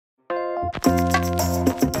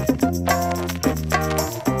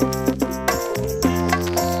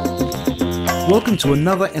Welcome to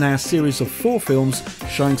another in our series of 4 films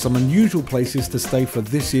showing some unusual places to stay for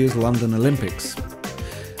this year's London Olympics.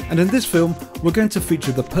 And in this film, we're going to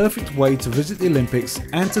feature the perfect way to visit the Olympics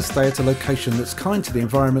and to stay at a location that's kind to the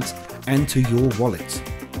environment and to your wallet.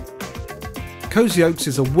 Cosy Oaks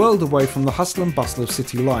is a world away from the hustle and bustle of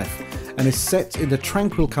city life and is set in the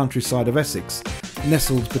tranquil countryside of Essex,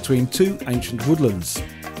 nestled between 2 ancient woodlands.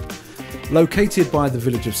 Located by the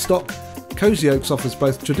village of Stock, Cosy Oaks offers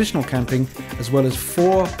both traditional camping as well as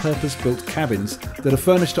 4 purpose-built cabins that are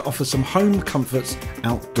furnished to offer some home comforts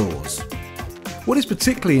outdoors. What is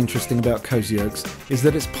particularly interesting about Cosy Oaks is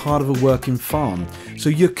that it's part of a working farm, so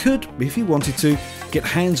you could, if you wanted to, get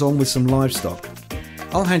hands-on with some livestock.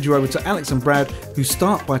 I'll hand you over to Alex and Brad, who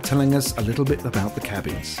start by telling us a little bit about the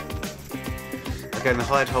cabins. Again, the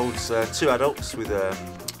hide holds 2 adults with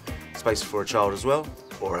space for a child as well,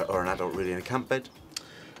 or an adult really in a camp bed.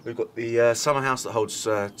 We've got the summer house that holds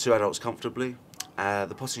 2 adults comfortably.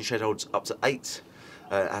 The potting shed holds up to 8.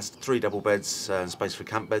 It has 3 double beds and space for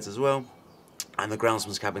camp beds as well. And the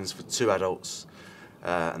groundsman's cabins for 2 adults.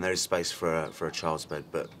 And there is space for a child's bed,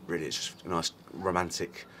 but really it's just a nice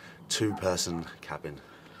romantic 2-person cabin.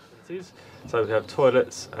 So we have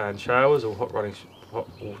toilets and showers, or hot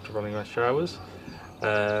water running showers.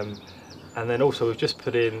 And then also we've just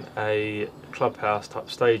put in a clubhouse type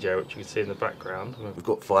stage area, which you can see in the background. We've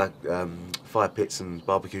got fire pits and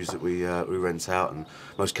barbecues that we rent out, and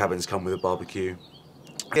most cabins come with a barbecue.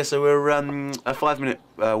 Yeah, so we're a 5-minute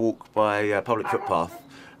walk by public footpath,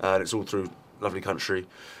 and it's all through lovely country,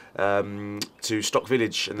 to Stock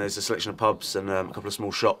Village, and there's a selection of pubs and a couple of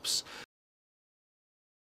small shops.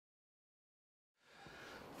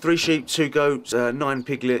 3 sheep, 2 goats, 9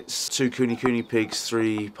 piglets, 2 cooney pigs,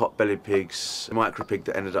 3 pot-bellied pigs, a micro pig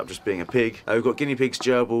that ended up just being a pig. We've got guinea pigs,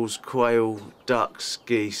 gerbils, quail, ducks,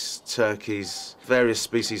 geese, turkeys, various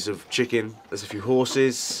species of chicken. There's a few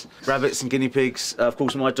horses, rabbits and guinea pigs. Of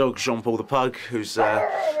course, my dog, Jean-Paul the pug, who's, there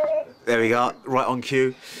we are, right on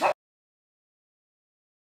cue.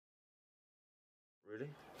 Really?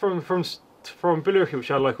 From Billericay, which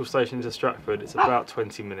is our local station, to Stratford, it's about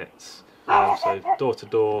 20 minutes. So door to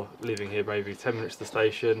door, leaving here maybe 10 minutes to the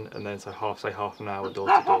station, and then so half an hour door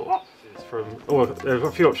to door. There are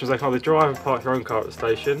a few options. They can either drive and park your own car at the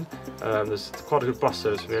station. There's quite a good bus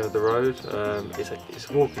service from the end of the road. It's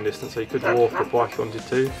walking distance, so you could walk or bike if you wanted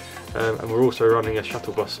to. And we're also running a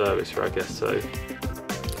shuttle bus service for our guests.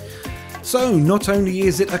 So not only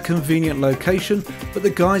is it a convenient location, but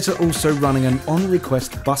the guys are also running an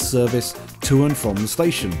on-request bus service to and from the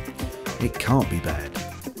station. It can't be bad.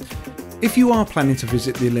 If you are planning to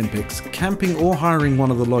visit the Olympics, camping or hiring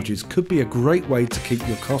one of the lodges could be a great way to keep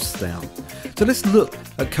your costs down. So let's look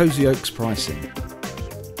at Cosy Oaks pricing.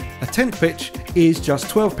 A tent pitch is just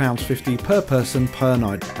 £12.50 per person per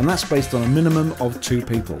night, and that's based on a minimum of 2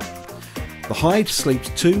 people. The hide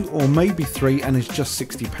sleeps 2 or maybe 3 and is just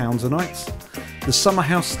 £60 a night. The summer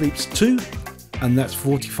house sleeps 2 and that's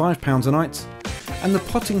 £45 a night. And the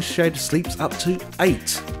potting shed sleeps up to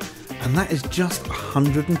 8. And that is just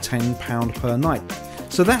 £110 per night.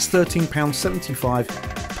 So that's £13.75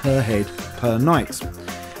 per head per night.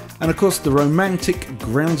 And of course the romantic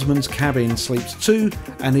groundsman's cabin sleeps 2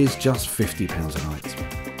 and is just £50 a night.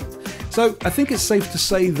 So I think it's safe to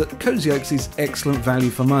say that Cosy Oaks is excellent value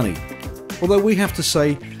for money. Although we have to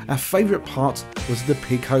say our favourite part was the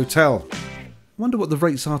Pig Hotel. Wonder what the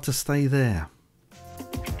rates are to stay there.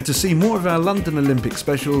 To see more of our London Olympic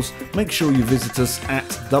specials, make sure you visit us at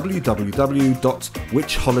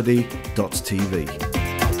www.WhichHolidayTV.